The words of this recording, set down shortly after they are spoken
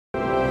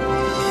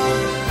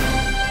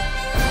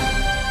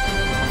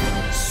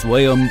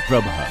Swayam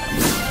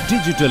Prabha.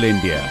 Digital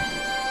India.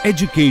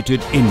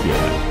 Educated India.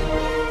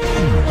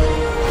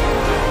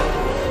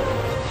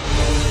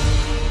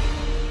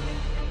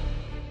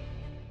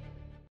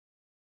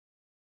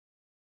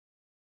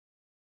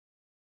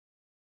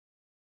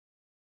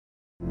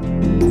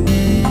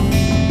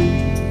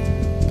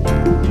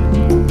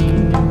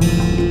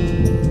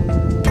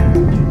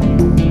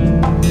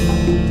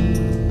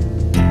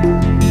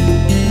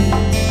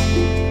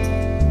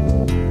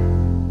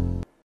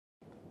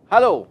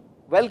 Hello,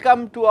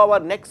 welcome to our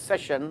next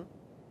session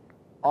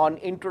on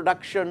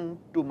Introduction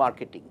to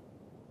Marketing.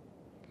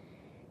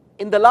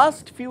 In the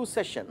last few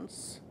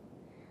sessions,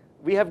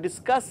 we have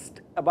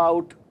discussed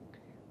about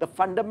the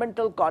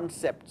fundamental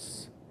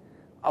concepts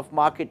of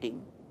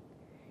marketing.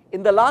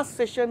 In the last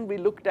session, we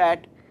looked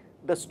at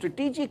the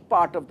strategic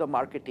part of the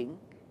marketing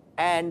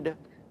and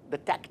the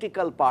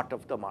tactical part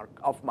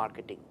of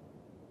marketing.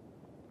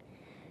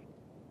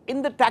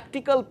 In the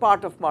tactical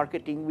part of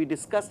marketing, we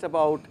discussed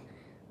about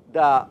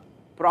the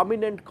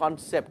prominent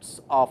concepts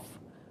of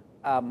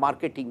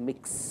marketing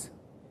mix,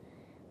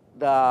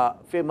 the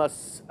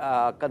famous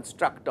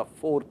construct of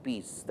 4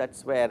 Ps. That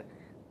is where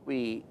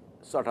we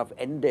sort of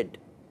ended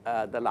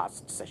the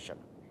last session.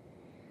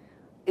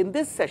 In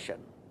this session,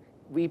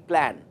 we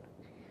plan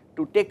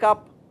to take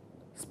up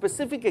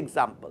specific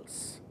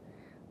examples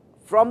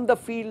from the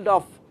field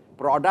of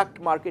product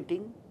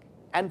marketing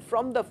and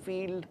from the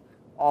field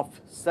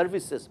of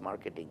services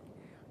marketing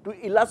to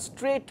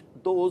illustrate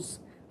those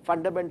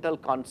fundamental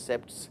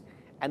concepts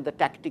and the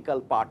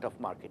tactical part of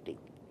marketing.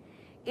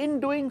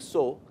 In doing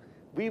so,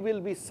 we will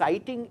be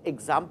citing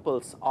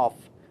examples of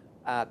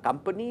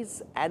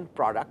companies and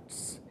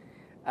products,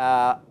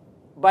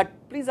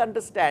 but please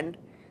understand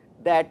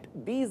that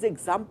these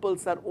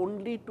examples are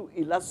only to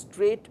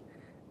illustrate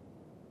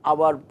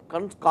our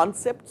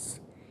concepts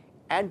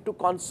and to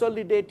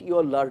consolidate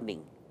your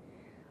learning.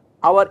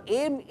 Our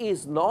aim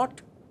is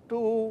not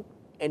to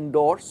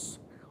endorse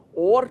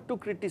or to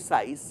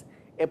criticize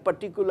a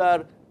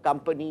particular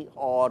company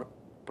or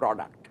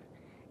product.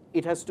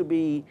 It has to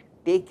be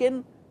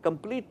taken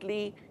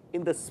completely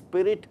in the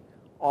spirit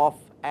of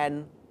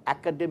an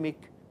academic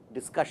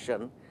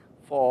discussion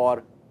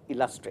for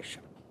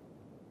illustration.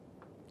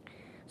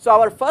 So,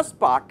 our first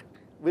part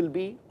will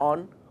be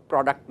on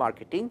product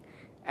marketing,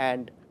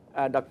 and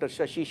Dr.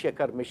 Shashi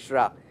Shekhar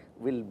Mishra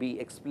will be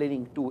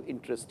explaining 2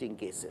 interesting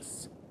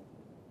cases.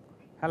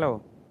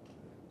 Hello.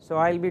 So,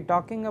 I will be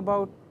talking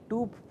about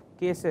 2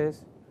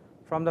 cases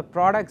from the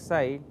product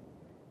side,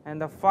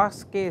 and the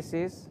first case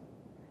is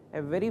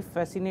a very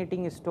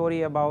fascinating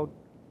story about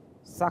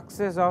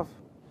success of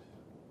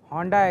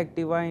Honda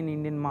Activa in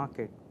Indian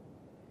market,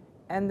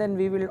 and then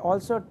we will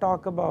also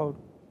talk about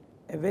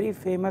a very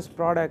famous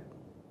product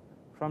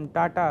from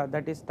Tata,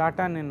 that is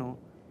Tata Nano,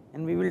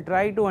 and we will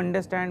try to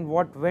understand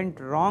what went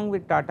wrong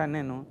with Tata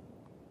Nano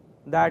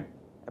that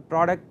a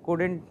product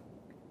could not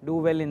do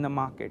well in the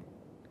market.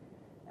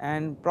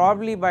 And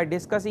probably by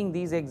discussing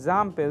these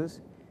examples,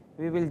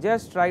 we will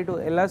just try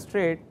to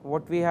illustrate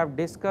what we have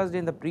discussed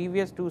in the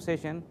previous 2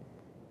 sessions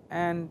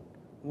and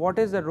what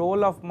is the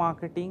role of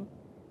marketing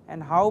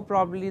and how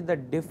probably the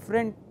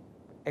different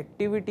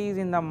activities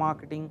in the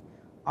marketing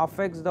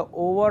affects the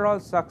overall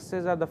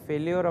success or the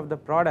failure of the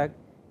product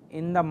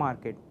in the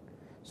market.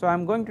 So, I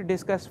am going to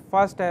discuss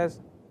first as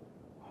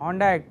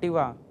Honda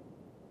Activa.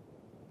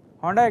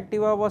 Honda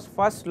Activa was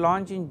first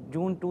launched in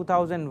June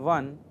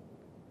 2001,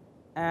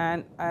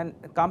 and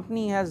the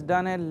company has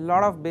done a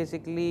lot of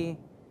basically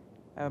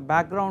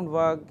background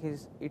work.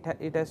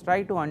 It has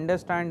tried to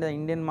understand the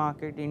Indian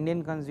market,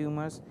 Indian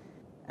consumers,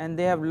 and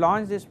they have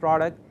launched this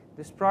product.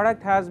 This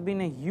product has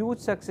been a huge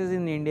success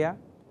in India,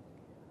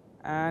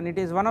 and it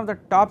is one of the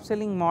top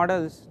selling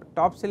models,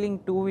 top selling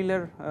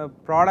 2-wheeler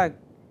product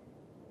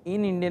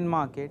in Indian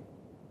market,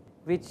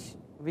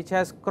 which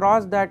has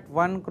crossed that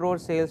 1 crore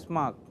sales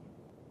mark.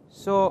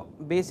 So,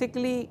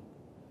 basically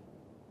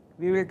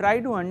we will try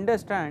to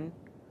understand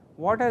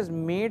what has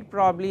made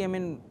probably,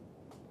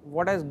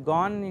 what has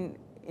gone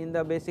in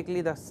the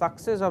basically the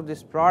success of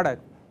this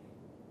product.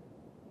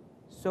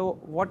 So,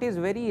 what is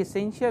very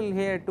essential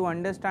here to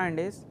understand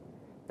is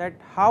that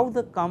how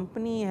the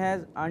company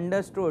has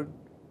understood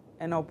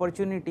an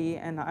opportunity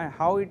and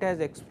how it has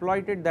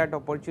exploited that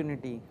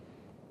opportunity.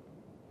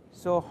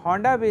 So,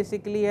 Honda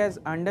basically has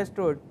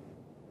understood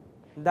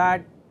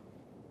that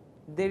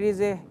there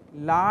is a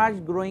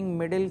large growing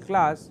middle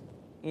class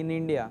in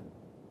India,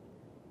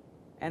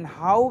 and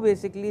how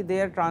basically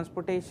their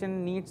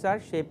transportation needs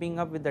are shaping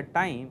up with the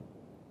time,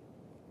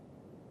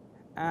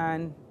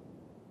 and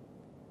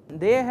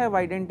they have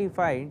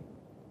identified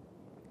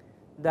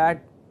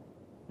that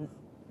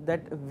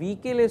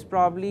vehicle is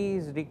probably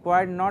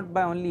required not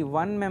by only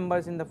 1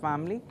 members in the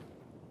family.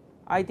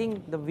 I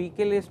think the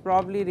vehicle is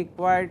probably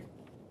required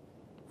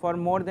for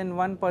more than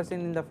 1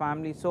 person in the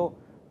family. So,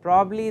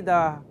 probably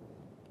the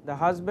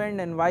husband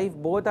and wife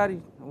both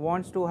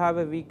wants to have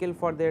a vehicle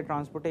for their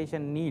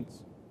transportation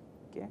needs.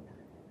 Okay.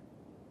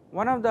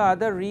 One of the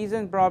other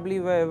reasons probably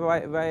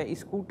why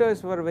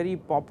scooters were very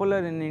popular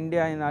in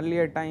India in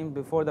earlier time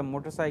before the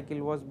motorcycle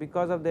was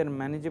because of their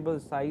manageable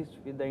size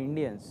with the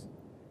Indians.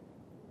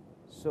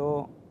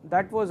 So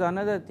that was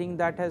another thing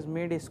that has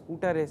made a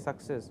scooter a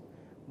success.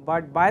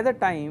 But by the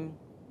time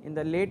in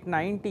the late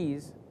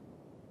 90s,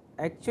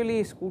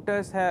 actually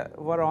scooters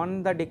were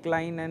on the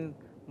decline and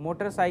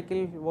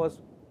motorcycle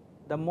was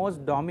the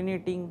most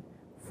dominating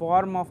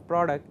form of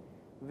product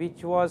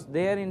which was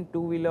there in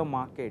two-wheeler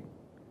market.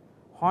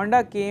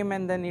 Honda came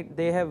and then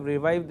they have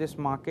revived this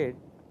market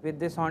with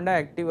this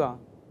Honda Activa.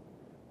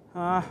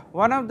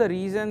 One of the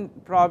reasons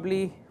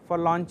probably for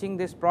launching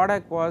this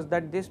product was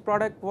that this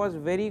product was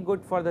very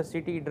good for the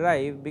city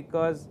drive,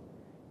 because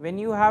when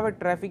you have a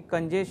traffic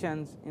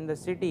congestions in the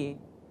city,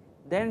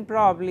 then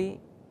probably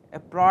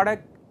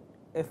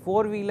a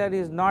four-wheeler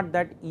is not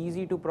that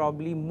easy to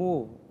probably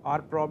move, or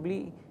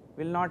probably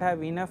will not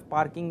have enough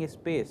parking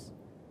space.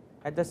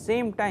 At the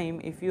same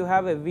time, if you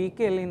have a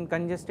vehicle in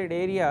congested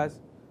areas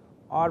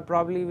or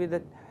probably with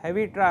a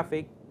heavy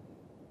traffic,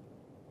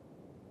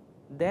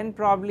 then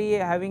probably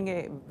having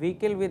a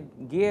vehicle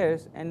with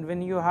gears, and when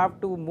you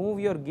have to move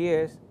your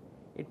gears,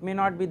 it may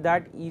not be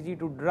that easy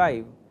to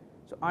drive.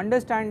 So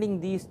understanding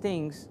these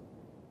things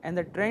and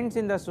the trends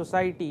in the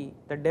society,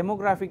 the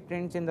demographic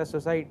trends in the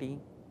society,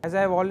 as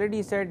I have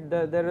already said,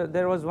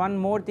 there was one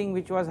more thing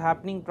which was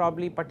happening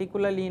probably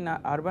particularly in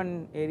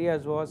urban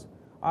areas was,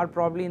 or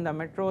probably in the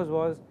metros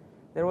was,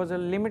 there was a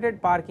limited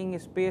parking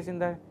space in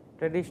the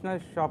traditional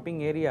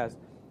shopping areas.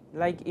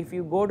 Like if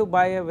you go to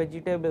buy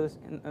vegetables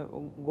in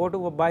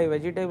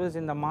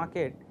the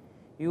market,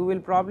 you will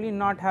probably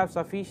not have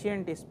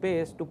sufficient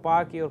space to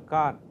park your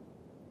car.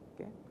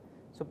 Okay.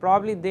 So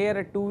probably there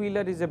a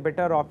two-wheeler is a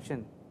better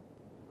option.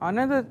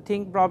 Another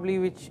thing probably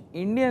which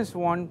Indians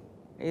want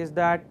is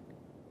that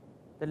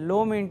the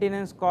low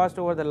maintenance cost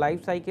over the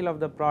life cycle of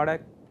the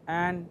product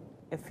and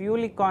a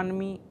fuel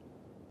economy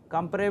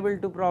comparable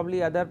to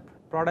probably other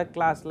product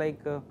class like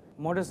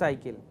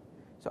motorcycle.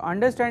 So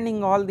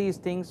understanding all these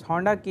things,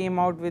 Honda came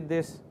out with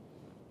this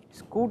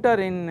scooter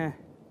in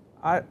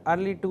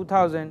early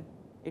 2000.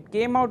 It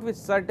came out with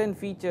certain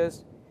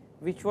features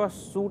which was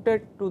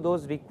suited to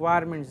those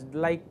requirements,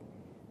 like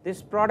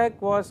this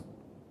product was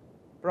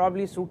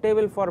probably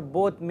suitable for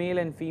both male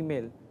and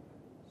female.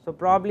 So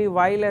probably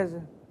while as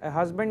a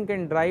husband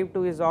can drive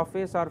to his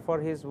office or for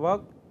his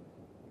work,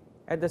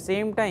 at the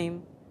same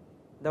time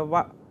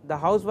the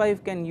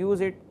housewife can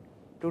use it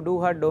to do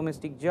her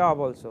domestic job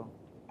also,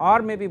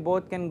 or maybe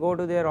both can go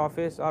to their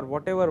office or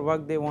whatever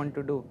work they want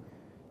to do.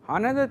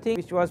 Another thing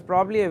which was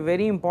probably a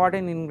very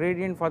important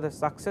ingredient for the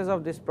success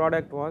of this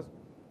product was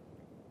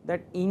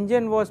that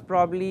engine was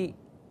probably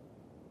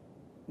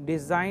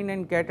designed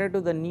and catered to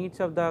the needs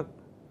of the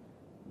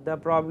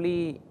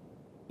probably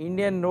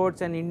Indian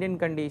roads and Indian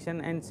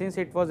condition, and since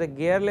it was a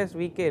gearless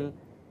vehicle,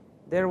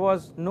 there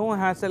was no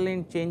hassle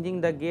in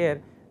changing the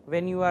gear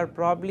when you are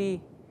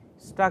probably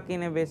stuck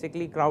in a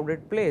basically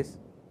crowded place.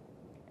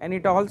 And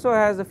it also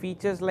has the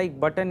features like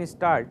button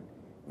start,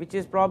 which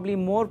is probably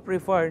more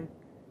preferred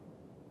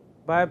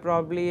by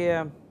probably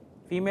a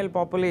female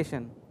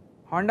population.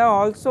 Honda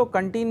also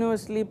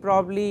continuously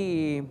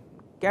probably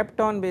kept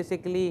on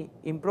basically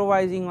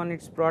improvising on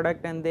its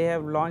product, and they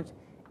have launched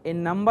a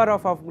number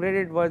of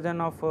upgraded version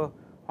of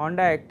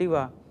Honda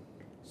Activa.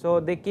 So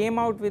they came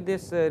out with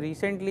this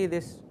recently,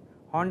 this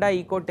Honda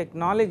Eco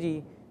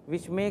technology,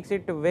 which makes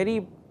it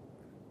very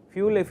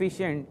fuel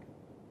efficient,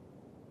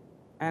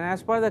 and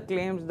as per the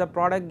claims the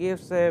product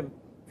gives a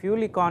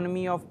fuel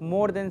economy of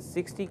more than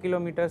 60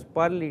 kilometers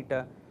per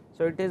liter.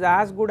 So it is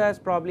as good as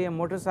probably a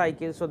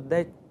motorcycle. So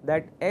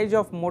that edge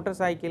of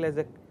motorcycle as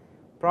a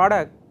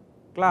product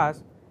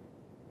class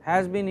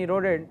has been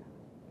eroded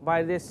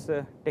by this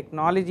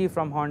technology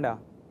from Honda.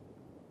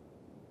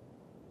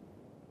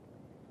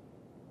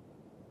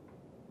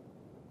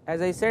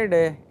 As I said,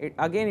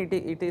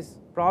 it is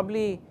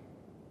probably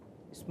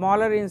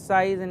smaller in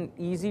size and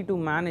easy to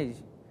manage,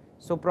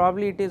 so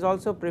probably it is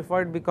also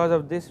preferred because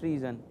of this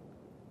reason.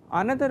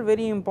 Another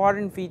very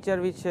important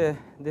feature which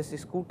this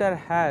scooter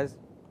has,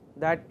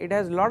 that it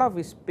has lot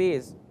of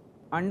space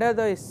under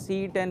the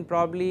seat, and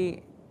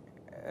probably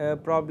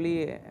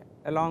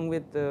along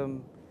with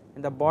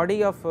in the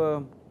body of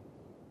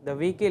the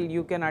vehicle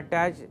you can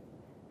attach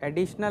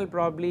additional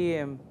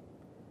probably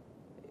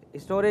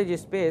storage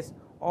space.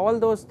 All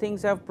those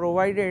things have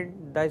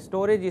provided the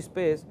storage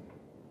space,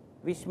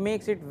 which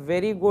makes it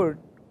very good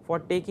for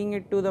taking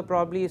it to the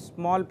probably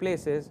small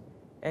places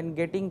and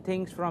getting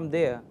things from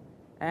there.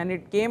 And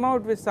it came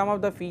out with some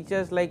of the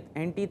features like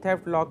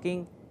anti-theft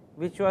locking,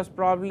 which was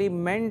probably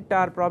meant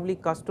or probably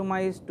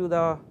customized to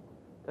the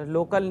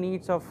local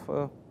needs of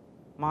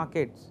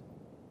markets.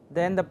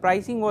 Then the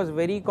pricing was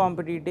very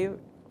competitive.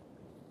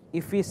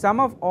 If we sum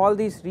up all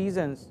these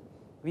reasons,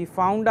 we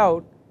found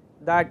out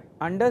that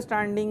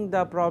understanding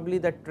the probably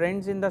the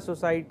trends in the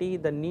society,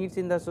 the needs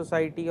in the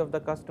society of the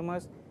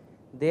customers,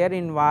 their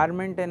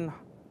environment and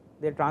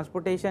their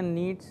transportation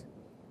needs,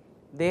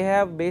 they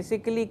have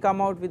basically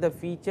come out with the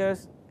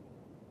features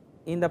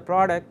in the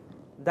product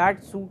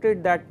that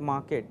suited that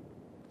market.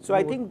 So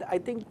I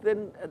think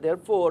then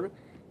therefore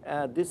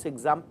this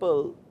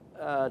example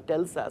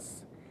tells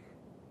us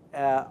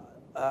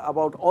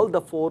about all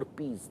the 4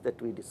 P's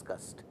that we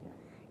discussed.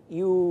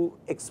 You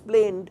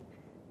explained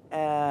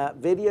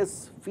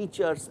various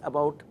features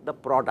about the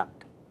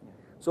product.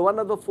 So one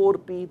of the 4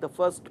 P, the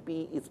first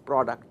P is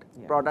product,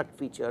 product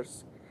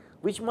features,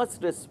 which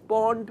must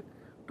respond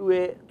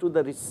to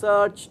the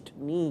researched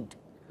need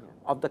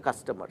of the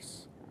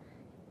customers.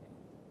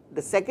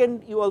 The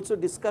second, you also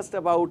discussed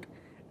about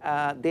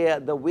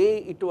the way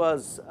it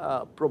was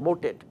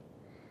promoted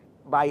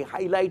by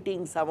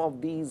highlighting some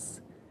of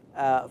these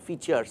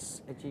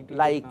features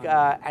like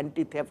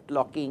anti-theft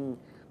locking,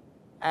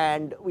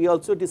 and we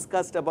also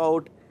discussed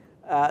about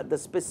the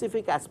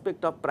specific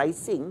aspect of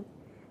pricing,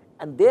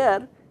 and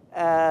there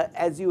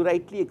as you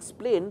rightly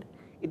explained,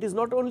 it is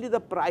not only the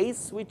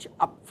price which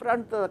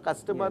upfront the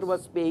customer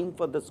was paying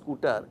for the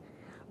scooter,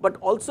 but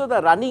also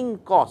the running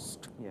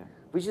cost,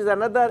 which is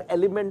another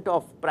element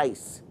of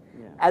price.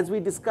 As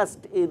we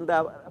discussed in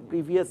the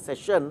previous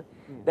session,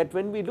 that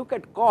when we look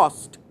at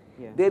cost,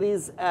 there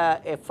is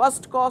a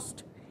first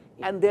cost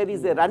and there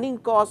is a running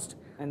cost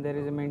and there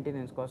is a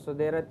maintenance cost. So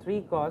there are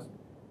 3 costs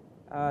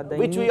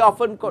which we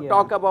often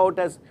talk about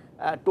as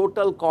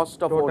total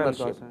cost of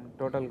ownership.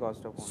 Total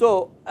cost of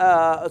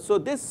ownership. So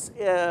this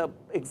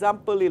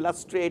example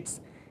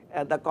illustrates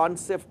the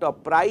concept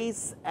of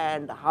price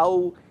and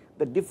how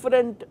the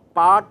different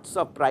parts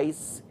of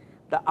price,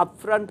 the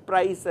upfront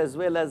price as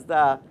well as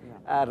the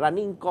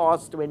running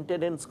cost,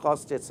 maintenance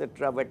cost,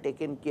 etc., were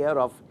taken care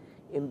of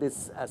in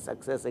this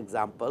success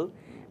example.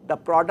 The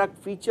product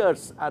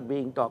features are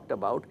being talked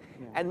about,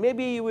 and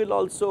maybe you will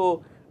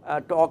also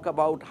talk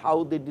about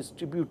how they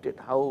distributed,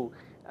 how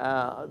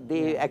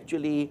they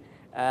actually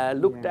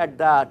looked at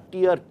the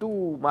tier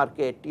 2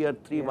 market, tier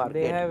 3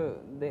 market.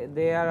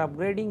 They are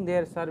upgrading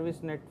their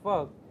service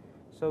network,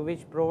 so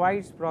which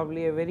provides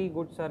probably a very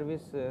good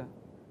service,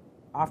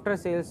 after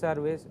sales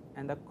service,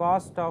 and the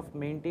cost of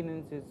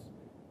maintenance is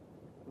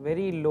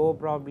very low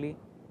probably,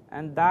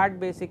 and that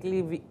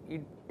basically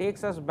it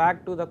takes us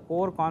back to the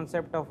core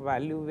concept of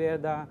value, where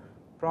the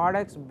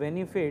products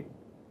benefit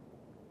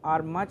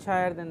are much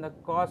higher than the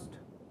cost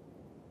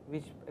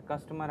which a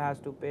customer has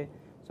to pay.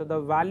 So the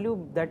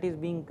value that is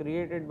being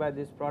created by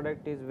this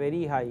product is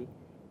very high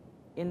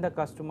in the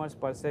customer's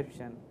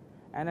perception,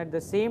 and at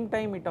the same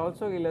time it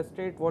also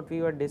illustrates what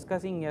we were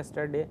discussing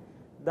yesterday,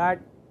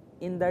 that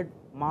in that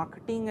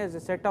marketing as a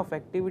set of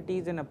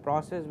activities in a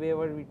process where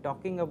we are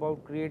talking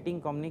about creating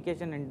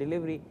communication and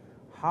delivery,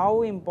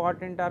 how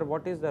important or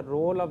what is the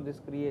role of this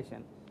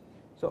creation.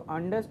 So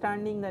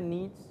understanding the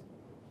needs,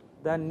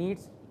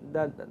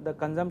 the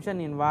consumption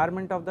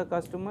environment of the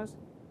customers,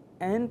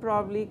 and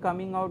probably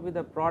coming out with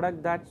a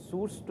product that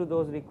suits to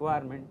those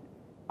requirements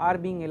are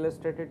being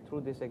illustrated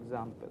through this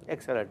example.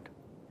 Excellent.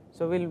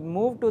 So we will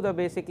move to the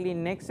basically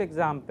next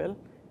example,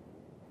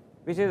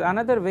 which is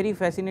another very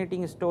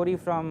fascinating story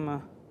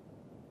from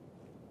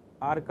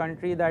our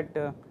country, that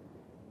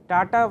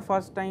Tata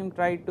first time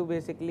tried to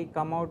basically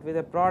come out with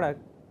a product.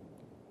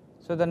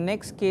 So the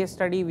next case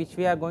study which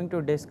we are going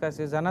to discuss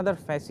is another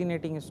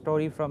fascinating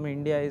story from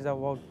India, is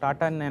about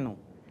Tata Nano.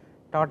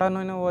 Tata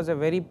Nano was a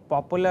very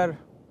popular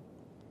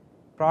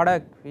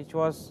product which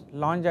was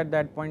launched at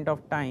that point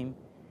of time.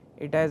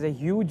 It has a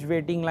huge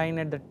waiting line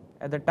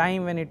at the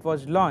time when it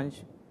was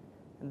launched,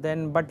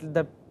 but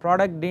the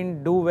product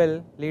didn't do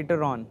well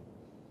later on.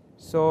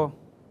 So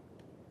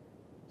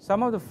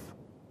some of the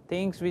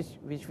things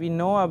which we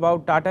know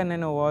about Tata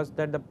Nano was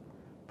that the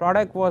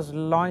product was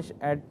launched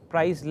at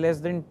price less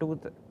than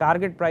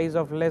target price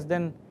of less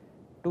than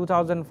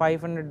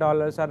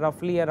 $2,500, or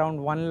roughly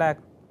around 1 lakh,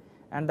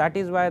 and that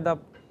is why the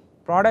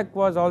product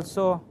was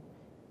also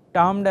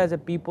termed as a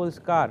people's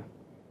car.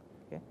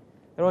 Okay.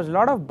 There was a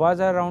lot of buzz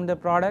around the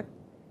product.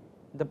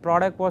 The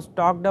product was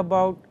talked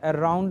about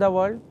around the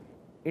world.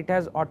 It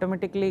has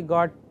automatically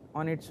got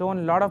on its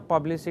own lot of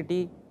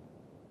publicity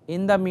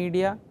in the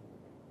media,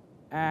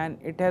 and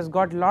it has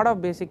got lot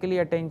of basically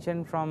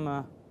attention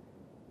from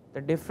the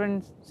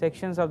different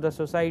sections of the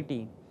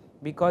society,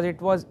 because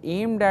it was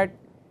aimed at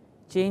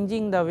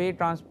changing the way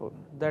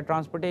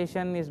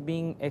transportation is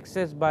being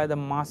accessed by the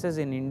masses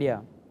in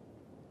India.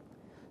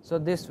 So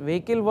this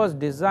vehicle was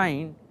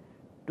designed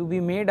to be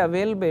made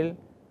available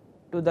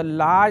to the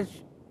large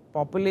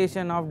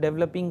population of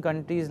developing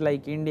countries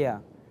like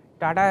India.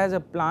 Tata has a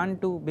plan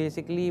to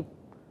basically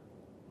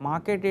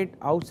market it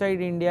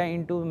outside India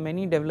into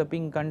many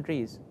developing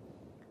countries.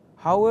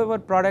 However,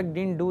 product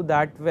didn't do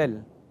that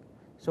well.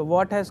 So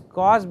what has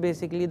caused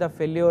basically the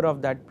failure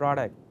of that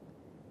product?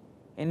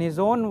 In his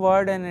own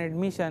word and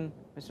admission,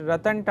 Mr.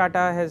 Ratan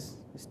Tata has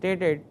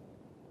stated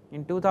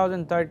in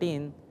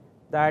 2013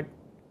 that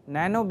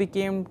Nano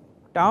became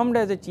termed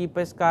as the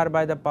cheapest car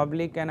by the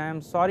public, and I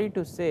am sorry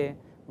to say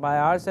by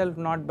ourselves,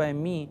 not by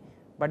me,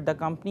 but the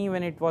company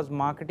when it was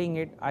marketing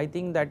it, I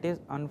think that is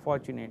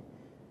unfortunate.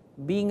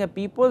 Being a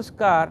people's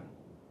car,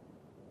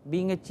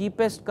 being a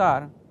cheapest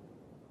car,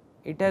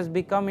 it has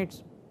become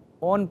its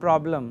own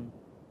problem,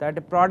 that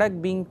a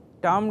product being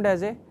termed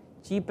as a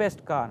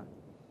cheapest car.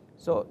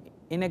 So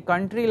in a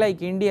country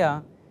like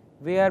India,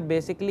 where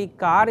basically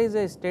car is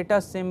a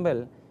status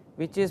symbol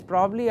which is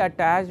probably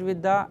attached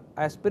with the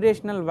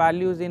aspirational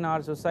values in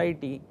our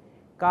society,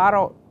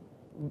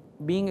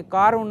 being a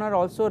car owner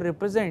also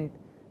represent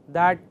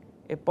that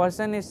a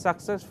person is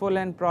successful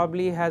and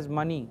probably has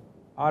money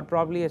or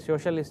probably a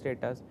social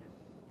status,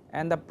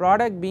 and the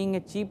product being a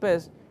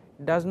cheapest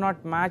does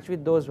not match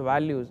with those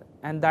values,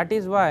 and that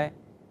is why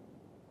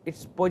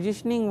its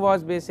positioning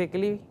was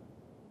basically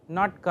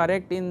not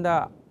correct in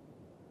the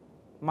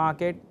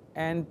market,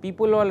 and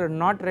people are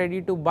not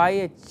ready to buy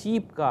a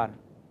cheap car,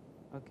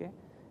 okay,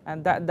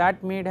 and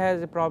that made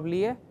has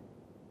probably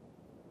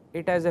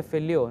it as a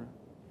failure.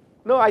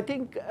 No, I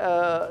think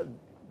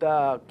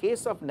the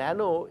case of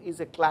Nano is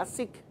a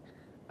classic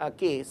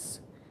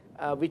case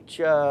which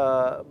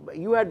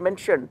you had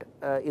mentioned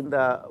in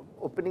the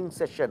opening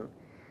session,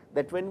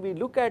 that when we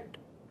look at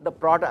the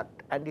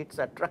product and its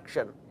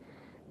attraction,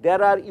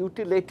 there are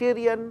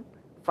utilitarian,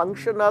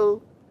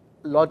 functional,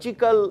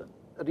 logical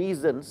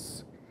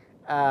reasons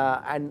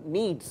and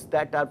needs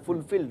that are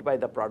fulfilled by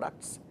the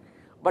products,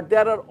 but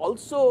there are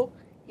also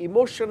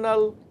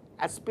emotional,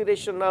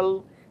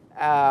 aspirational,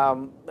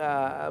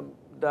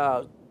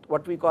 the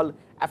what we call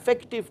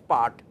affective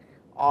part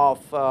of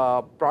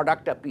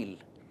product appeal.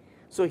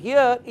 So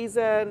here is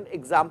an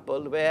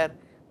example where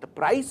the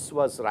price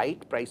was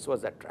right, price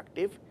was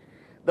attractive,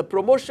 the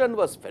promotion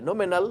was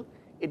phenomenal,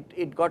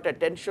 it got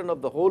attention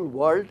of the whole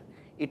world,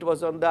 it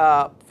was on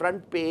the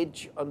front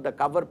page, on the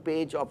cover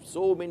page of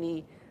so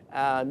many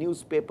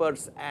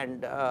newspapers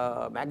and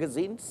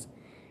magazines,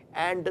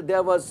 and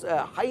there was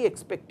high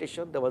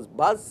expectation, there was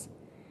buzz,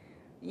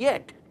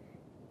 yet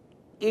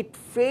it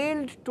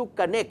failed to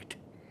connect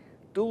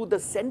to the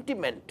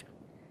sentiment,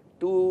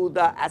 to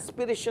the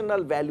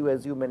aspirational value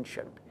as you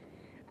mentioned,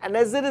 and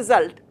as a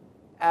result,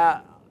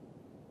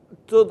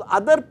 so the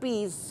other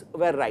P's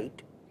were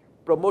right,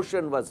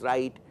 promotion was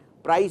right,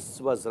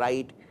 price was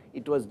right,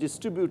 it was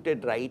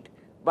distributed right,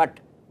 but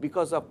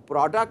because of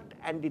product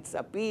and its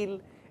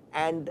appeal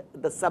and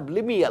the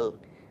subliminal,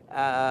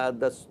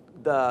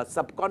 the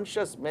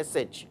subconscious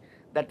message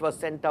that was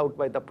sent out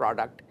by the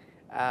product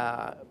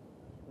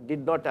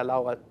did not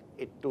allow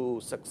it to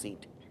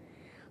succeed.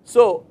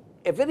 So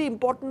a very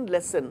important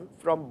lesson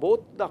from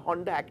both the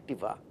Honda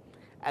Activa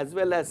as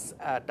well as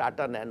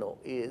Tata Nano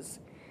is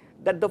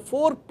that the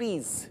 4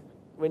 P's,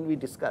 when we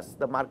discuss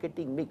the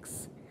marketing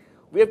mix,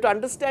 we have to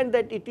understand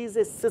that it is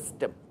a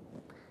system,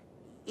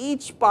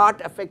 each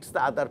part affects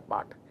the other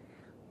part.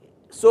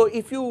 So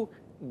if you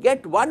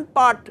get one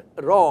part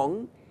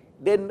wrong,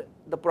 then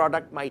the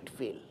product might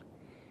fail.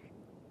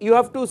 You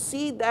have to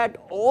see that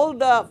all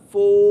the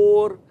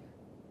 4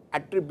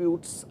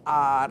 attributes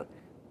are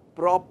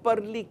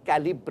properly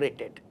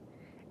calibrated,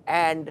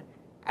 and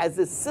as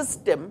a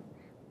system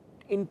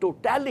in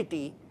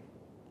totality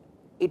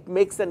it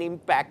makes an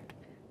impact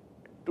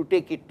to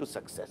take it to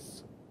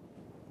success.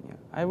 Yeah.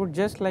 I would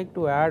just like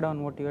to add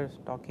on what you are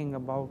talking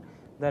about,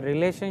 the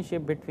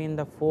relationship between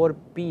the 4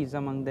 P's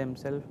among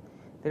themselves.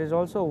 There is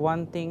also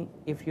one thing,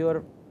 if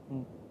your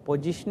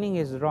positioning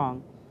is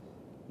wrong,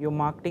 your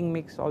marketing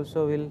mix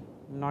also will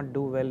not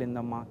do well in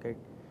the market.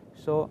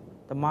 So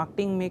the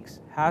marketing mix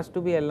has to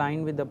be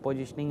aligned with the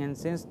positioning, and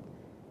since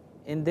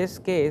in this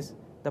case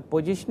the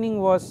positioning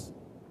was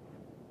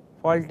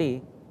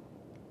faulty,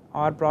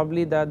 or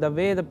probably the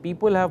way the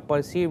people have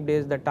perceived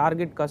is, the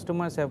target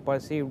customers have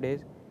perceived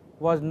is,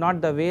 was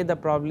not the way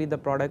probably the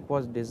product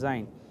was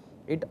designed.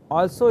 It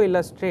also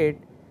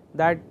illustrates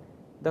that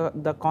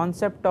the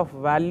concept of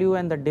value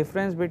and the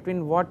difference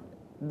between what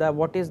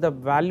is the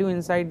value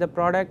inside the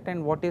product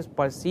and what is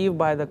perceived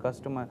by the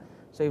customer.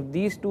 So if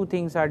these two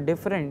things are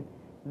different,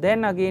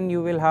 then again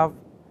you will have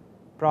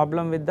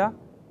problem with the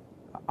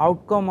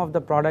outcome of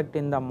the product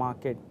in the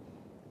market.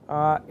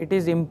 It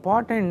is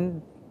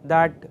important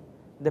that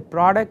the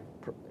product,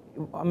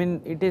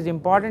 it is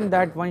important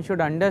that one should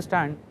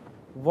understand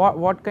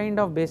what kind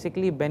of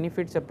basically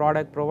benefits a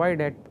product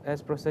provided,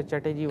 as Professor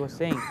Chatterjee was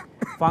saying,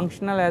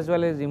 functional as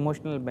well as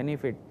emotional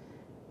benefit.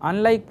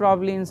 Unlike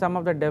probably in some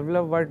of the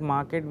developed world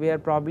market where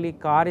probably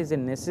car is a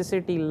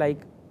necessity,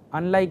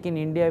 unlike in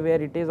India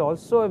where it is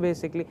also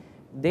basically,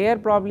 there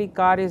probably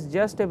car is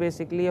just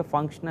basically a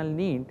functional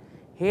need.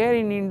 Here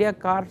in India,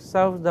 car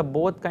serves the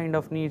both kind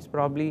of needs,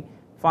 probably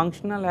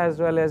functional as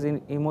well as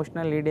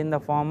emotional need in the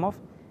form of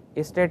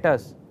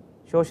status,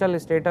 social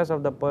status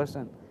of the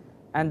person,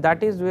 and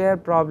that is where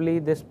probably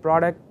this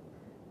product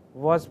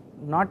was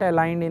not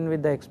aligned in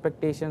with the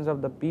expectations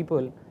of the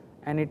people,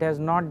 and it has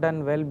not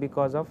done well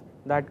because of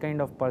that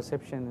kind of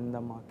perception in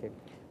the market.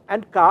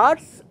 And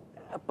cars,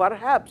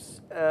 perhaps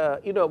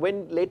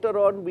when later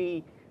on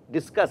we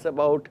discuss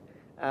about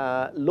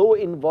low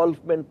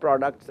involvement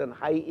products and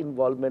high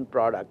involvement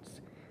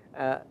products,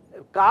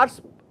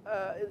 cars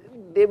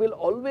they will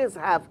always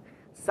have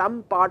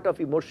some part of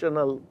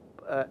emotional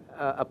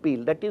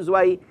appeal. That is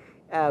why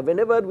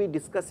whenever we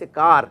discuss a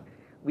car,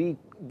 we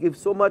give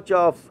so much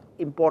of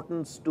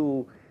importance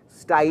to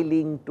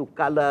styling, to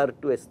color,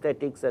 to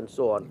aesthetics and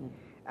so on.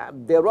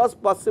 There was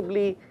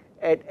possibly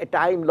at a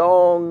time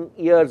long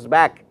years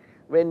back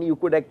when you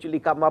could actually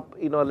come up,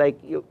 like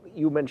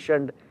you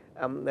mentioned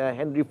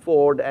Henry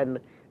Ford and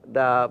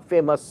the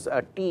famous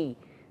T,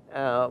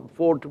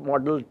 Ford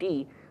Model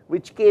T,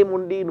 which came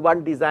only in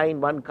one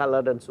design, one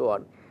color and so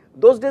on.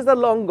 Those days are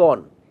long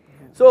gone.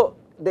 So,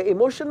 the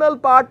emotional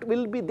part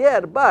will be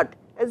there, but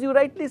as you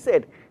rightly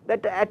said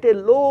that at a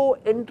low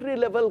entry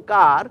level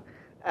car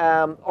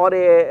or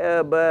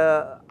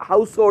a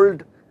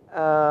household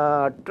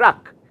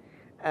truck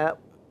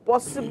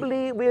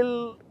possibly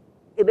will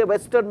in a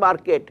western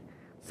market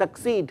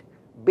succeed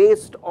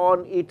based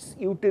on its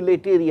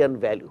utilitarian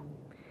value.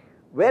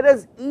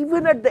 Whereas,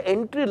 even at the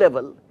entry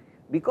level,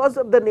 because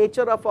of the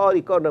nature of our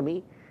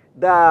economy,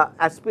 the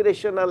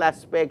aspirational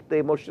aspect, the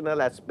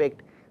emotional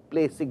aspect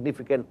play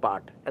significant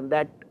part, and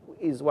that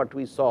is what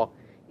we saw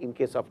in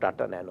case of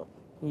Tata Nano.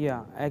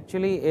 Yeah,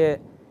 actually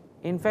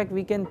in fact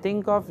we can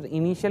think of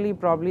initially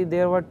probably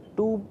there were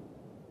two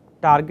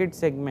target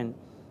segment.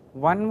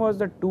 One was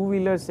the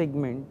two-wheeler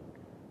segment.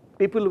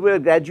 People were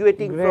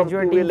graduating from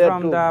two-wheeler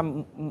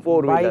to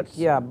four-wheelers. Bike,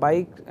 yeah,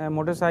 bike,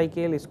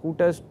 motorcycle,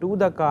 scooters to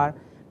the car,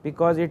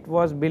 because it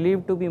was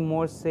believed to be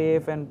more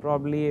safe and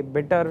probably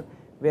better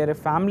where a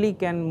family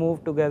can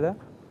move together.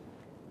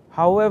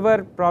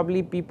 However,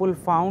 probably people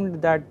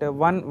found that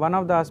one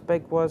of the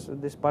aspect was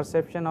this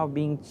perception of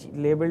being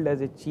labeled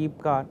as a cheap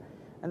car,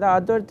 and the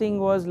other thing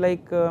was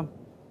like the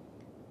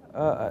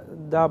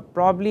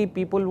probably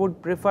people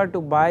would prefer to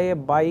buy a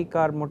bike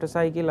or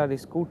motorcycle or a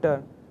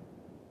scooter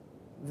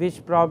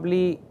which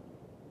probably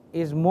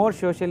is more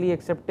socially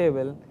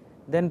acceptable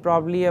than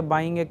probably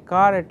buying a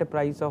car at a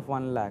price of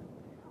 1 lakh.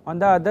 On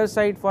the other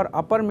side, for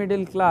upper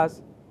middle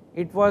class,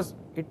 it was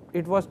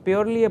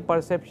purely a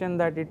perception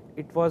that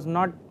it was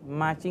not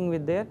matching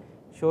with their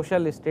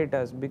social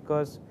status,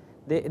 because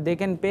they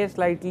can pay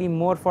slightly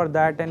more for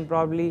that, and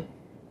probably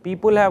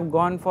people have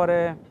gone for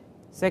a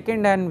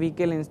second hand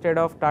vehicle instead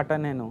of Tata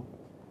Nano,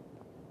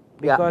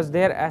 because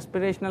their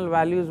aspirational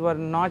values were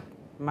not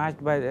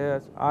matched by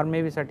or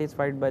maybe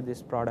satisfied by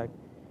this product.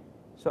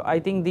 So, I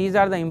think these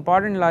are the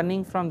important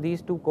learnings from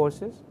these two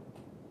courses,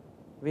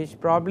 which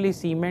probably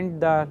cement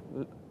the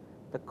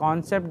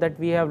concept that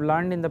we have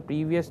learned in the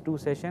previous two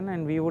sessions,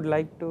 and we would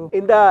like to.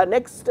 In the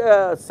next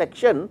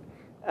section,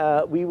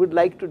 we would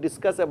like to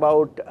discuss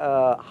about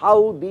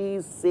how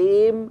these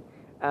same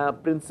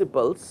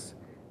principles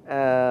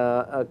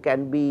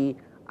can be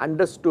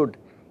understood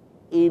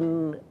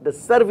in the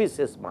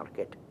services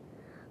market.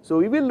 So,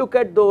 we will look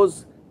at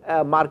those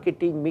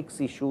marketing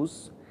mix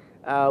issues,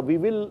 we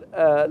will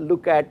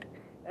look at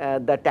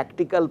the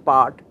tactical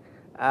part,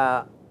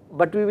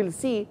 but we will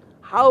see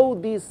how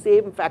these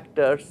same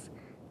factors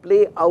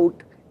play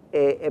out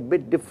a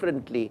bit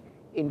differently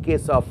in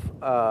case of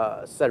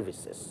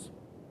services.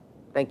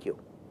 Thank you.